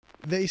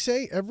They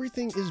say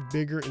everything is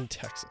bigger in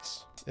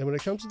Texas. And when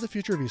it comes to the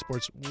future of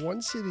esports,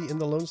 one city in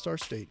the Lone Star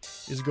State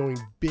is going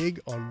big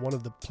on one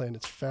of the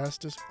planet's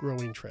fastest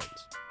growing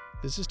trends.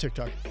 This is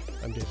TikTok.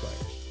 I'm Dave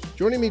Byers.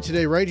 Joining me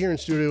today right here in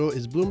studio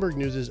is Bloomberg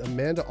News'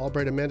 Amanda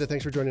Albright. Amanda,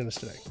 thanks for joining us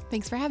today.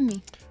 Thanks for having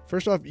me.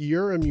 First off,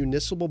 you're a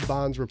municipal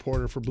bonds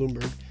reporter for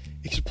Bloomberg.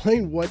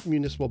 Explain what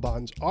municipal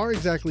bonds are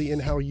exactly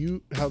and how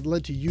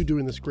led to you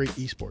doing this great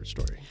esports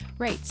story.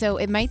 Right. So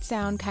it might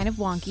sound kind of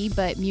wonky,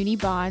 but muni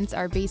bonds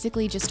are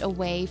basically just a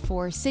way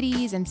for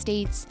cities and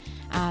states,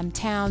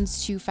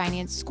 towns to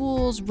finance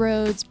schools,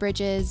 roads,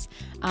 bridges,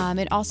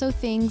 and also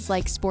things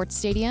like sports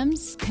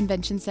stadiums,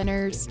 convention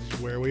centers.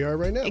 Where we are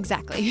right now.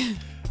 Exactly.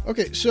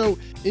 Okay, so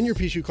in your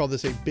piece, you call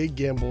this a big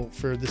gamble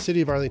for the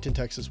city of Arlington,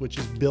 Texas, which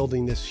is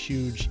building this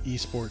huge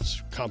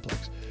esports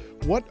complex.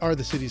 What are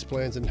the city's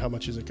plans and how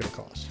much is it going to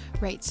cost?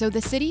 Right. So the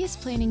city is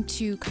planning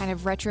to kind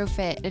of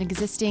retrofit an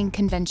existing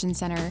convention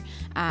center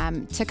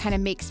to kind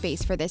of make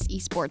space for this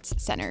esports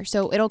center.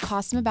 So it'll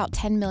cost them about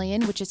 $10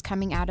 million, which is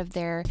coming out of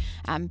their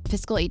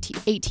fiscal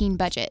 18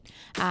 budget.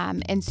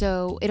 And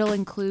so it'll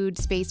include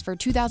space for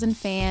 2,000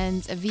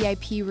 fans, a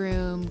VIP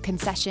room,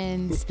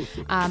 concessions,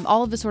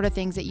 all of the sort of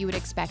things that you would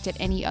expect at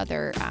any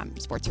other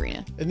sports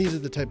arena. And these are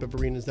the type of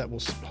arenas that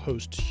will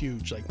host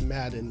huge, like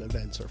Madden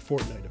events or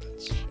Fortnite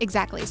events.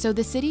 Exactly. So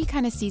the city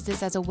kind of sees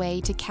this as a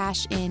way to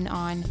cash in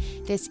on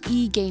this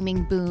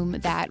e-gaming boom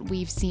that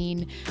we've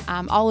seen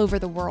all over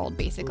the world,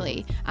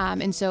 basically.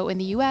 And so in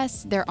the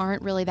U.S., there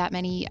aren't really that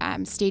many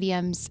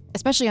stadiums,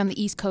 especially on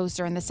the East Coast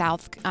or in the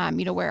South,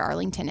 where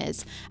Arlington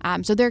is.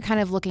 So they're kind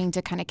of looking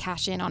to kind of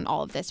cash in on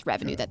all of this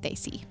revenue that they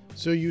see.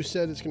 So you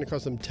said it's going to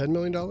cost them $10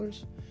 million?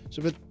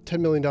 So if $10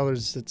 million,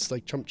 it's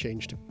like chump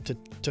change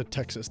to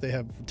Texas. They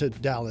have to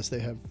Dallas. They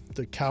have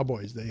the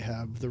Cowboys. They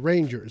have the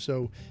Rangers.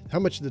 So how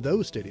much do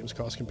those stadiums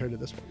cost compared to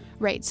this one?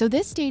 Right. So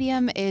this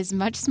stadium is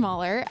much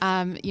smaller.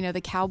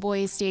 The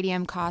Cowboys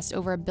stadium cost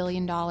over $1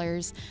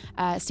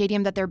 billion.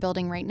 Stadium that they're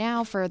building right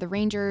now for the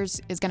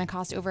Rangers is going to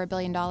cost over $1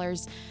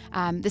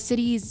 billion. The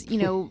city's,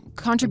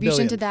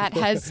 contribution to that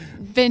has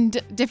been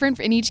different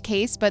in each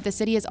case, but the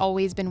city has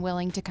always been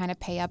willing to kind of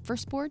pay up for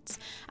sports.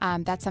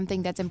 That's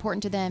something that's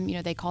important to them.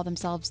 They call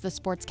themselves the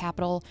sports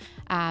capital.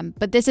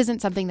 But this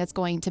isn't something that's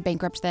going to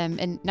bankrupt them,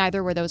 and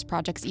neither were those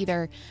projects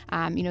either.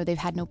 They've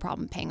had no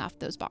problem paying off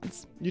those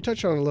bonds. You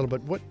touched on it a little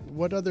bit.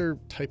 What other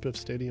type of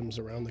stadiums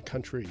around the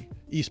country,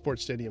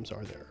 esports stadiums,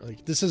 are there?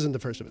 Like, this isn't the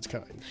first of its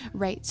kind.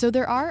 Right. So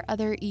there are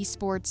other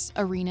esports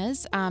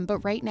arenas, but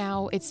right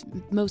now it's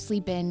mostly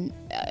been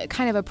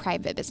kind of a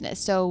private business.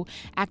 So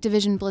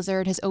Activision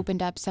Blizzard has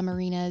opened up some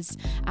arenas.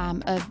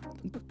 A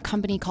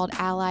company called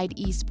Allied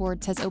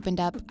Esports has opened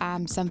up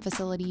some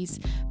facilities.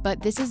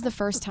 But this is the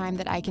first time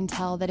that I can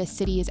tell that a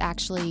city is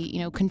actually,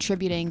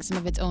 contributing some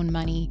of its own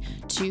money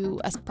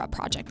to a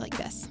project like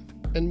this.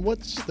 And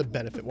what's the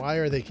benefit? Why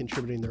are they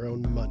contributing their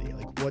own money?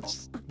 Like,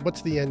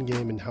 what's the end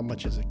game, and how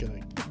much are they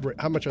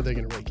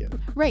going to rake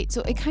in? Right.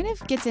 So it kind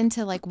of gets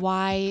into like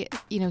why,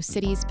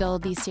 cities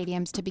build these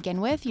stadiums to begin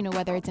with,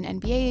 whether it's an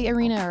NBA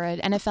arena or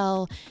an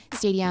NFL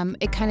stadium,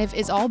 it kind of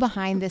is all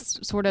behind this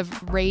sort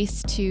of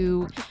race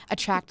to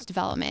attract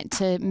development,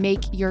 to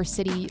make your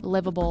city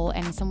livable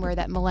and somewhere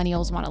that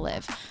millennials want to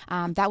live.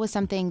 That was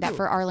something that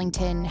for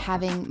Arlington,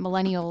 having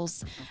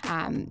millennials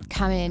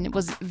come in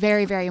was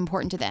very, very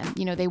important to them.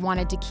 They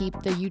wanted to keep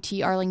the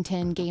UT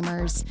Arlington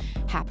gamers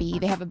happy.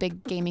 They have a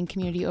big gaming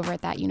community over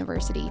at that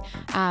university.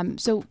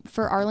 So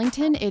for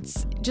Arlington,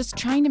 it's just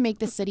trying to make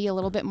the city a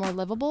little bit more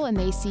livable, and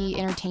they see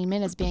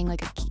entertainment as being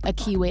like a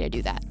key way to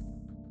do that.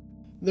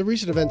 The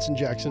recent events in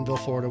Jacksonville,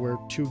 Florida, where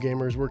 2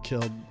 gamers were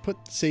killed, put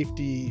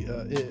safety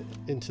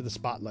into the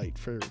spotlight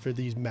for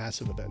these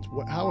massive events.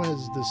 How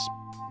has this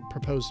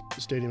proposed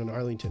stadium in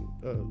Arlington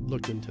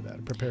looked into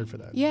that, prepared for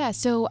that? Yeah,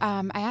 so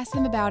I asked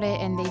them about it,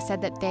 and they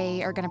said that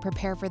they are going to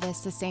prepare for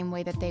this the same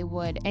way that they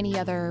would any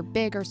other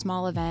big or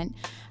small event.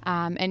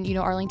 And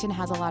Arlington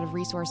has a lot of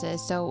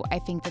resources, so I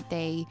think that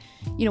they,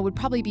 would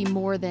probably be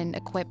more than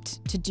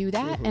equipped to do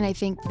that. Mm-hmm. And I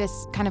think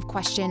this kind of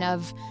question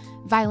of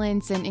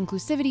violence and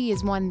inclusivity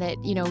is one that,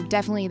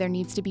 definitely there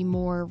needs to be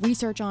more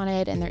research on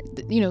it, and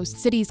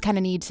cities kind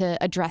of need to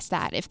address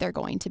that if they're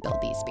going to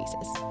build these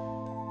spaces.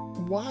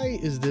 Why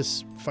is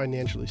this,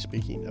 financially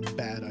speaking, a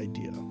bad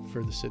idea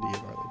for the city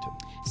of Arlington?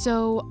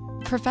 So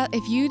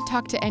if you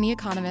talk to any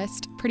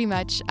economist, pretty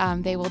much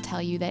they will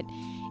tell you that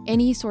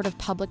any sort of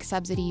public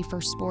subsidy for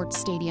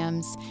sports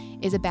stadiums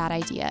is a bad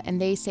idea. And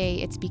they say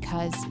it's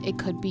because it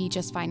could be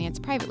just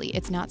financed privately.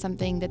 It's not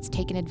something that's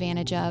taken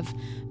advantage of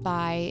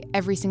by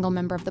every single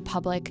member of the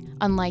public,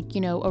 unlike,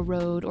 a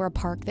road or a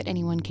park that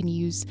anyone can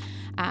use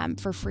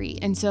for free.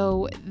 And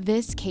so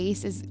this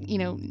case is,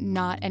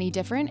 not any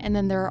different. And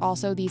then there are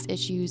also these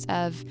issues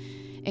of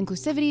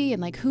inclusivity and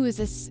like,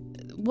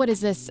 what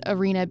is this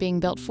arena being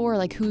built for?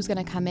 Like, who's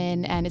going to come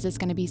in, and is this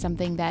going to be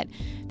something that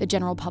the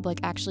general public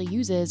actually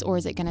uses, or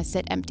is it going to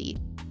sit empty?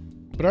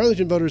 But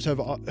Arlington voters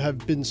have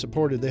been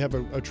supported. They have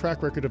a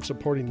track record of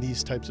supporting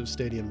these types of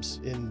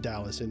stadiums in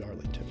Dallas, in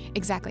Arlington.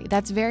 Exactly.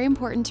 That's very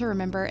important to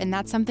remember, and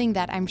that's something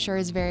that I'm sure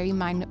is very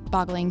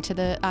mind-boggling to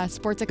the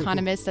sports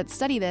economists that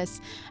study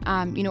this.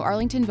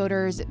 Arlington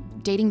voters,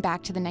 dating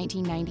back to the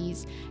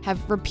 1990s,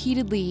 have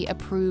repeatedly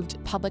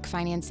approved public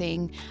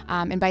financing,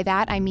 and by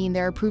that I mean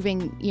they're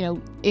approving,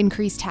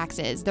 increased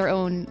taxes, their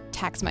own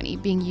tax money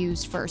being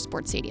used for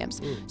sports stadiums.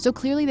 So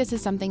clearly this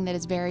is something that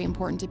is very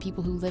important to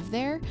people who live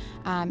there.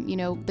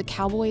 The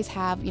Cowboys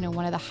have,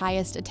 one of the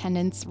highest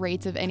attendance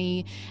rates of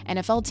any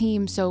NFL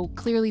team. So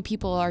clearly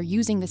people are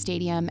using the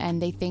stadium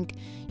and they think,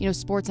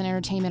 sports and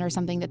entertainment are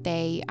something that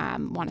they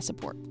want to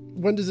support.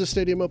 When does the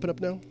stadium open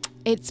up now?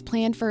 It's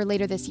planned for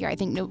later this year, I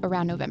think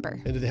around November.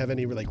 And do they have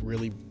any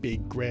really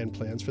big grand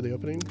plans for the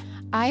opening?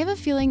 I have a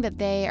feeling that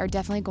they are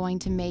definitely going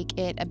to make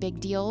it a big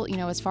deal.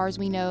 As far as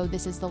we know,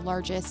 this is the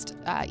largest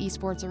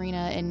eSports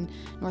arena in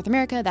North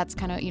America. That's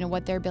kind of,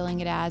 what they're billing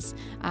it as.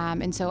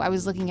 And so I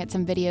was looking at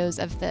some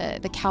videos of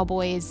the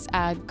Cowboys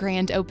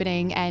grand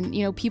opening, and,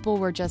 people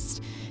were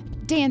just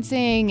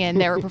dancing, and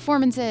there were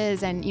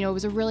performances, and it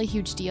was a really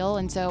huge deal.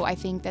 And so I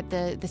think that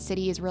the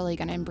city is really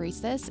going to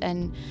embrace this.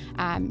 And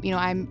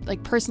I'm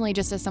personally,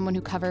 just as someone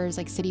who covers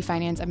city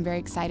finance, I'm very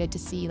excited to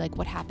see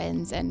what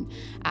happens and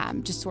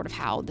just sort of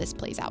how this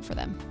plays out for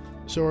them.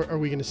 So are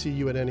we going to see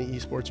you at any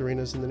esports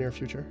arenas in the near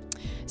future?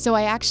 So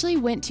I actually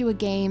went to a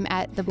game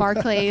at the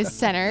Barclays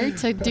Center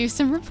to do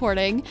some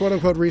reporting. Quote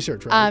unquote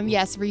research, right?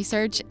 Yes,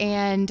 research.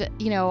 And,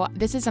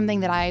 this is something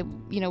that I,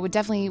 would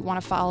definitely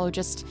want to follow,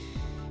 just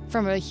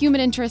from a human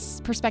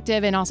interest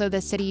perspective and also the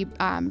city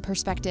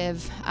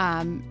perspective,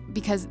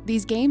 because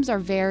these games are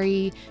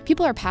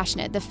people are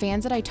passionate. The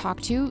fans that I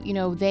talked to,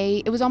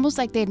 it was almost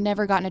like they'd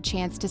never gotten a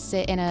chance to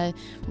sit in a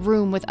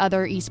room with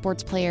other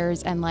esports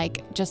players and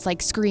just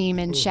scream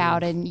and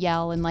shout and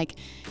yell, and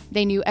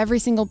they knew every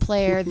single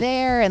player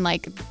there, and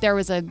there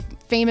was a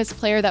famous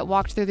player that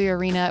walked through the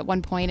arena at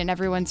one point and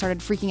everyone started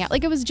freaking out.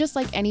 It was just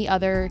like any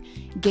other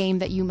game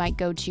that you might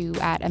go to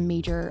at a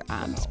major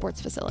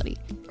sports facility.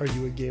 Are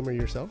you a gamer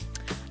yourself?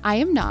 I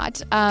am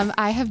not.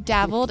 I have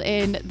dabbled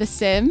in The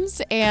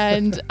Sims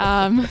and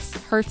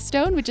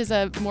Hearthstone, which is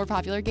a more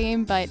popular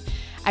game, but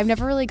I've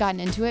never really gotten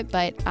into it.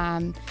 But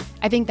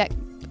I think that,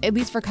 at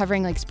least for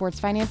covering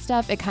sports finance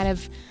stuff, it kind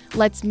of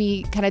lets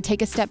me kind of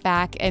take a step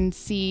back and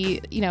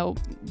see,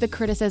 the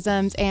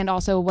criticisms and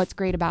also what's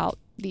great about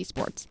these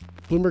sports.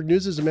 Bloomberg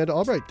News' Amanda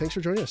Albright. Thanks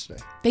for joining us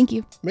today. Thank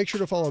you. Make sure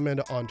to follow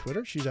Amanda on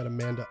Twitter. She's at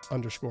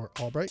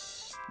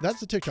Amanda_Albright. That's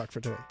the TikTok for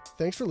today.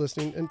 Thanks for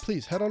listening, and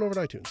please head on over to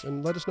iTunes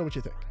and let us know what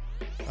you think.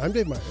 I'm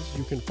Dave Myers.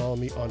 You can follow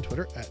me on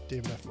Twitter at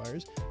David F.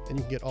 Myers, and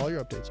you can get all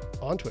your updates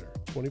on Twitter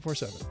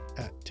 24/7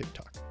 at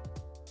TikTok.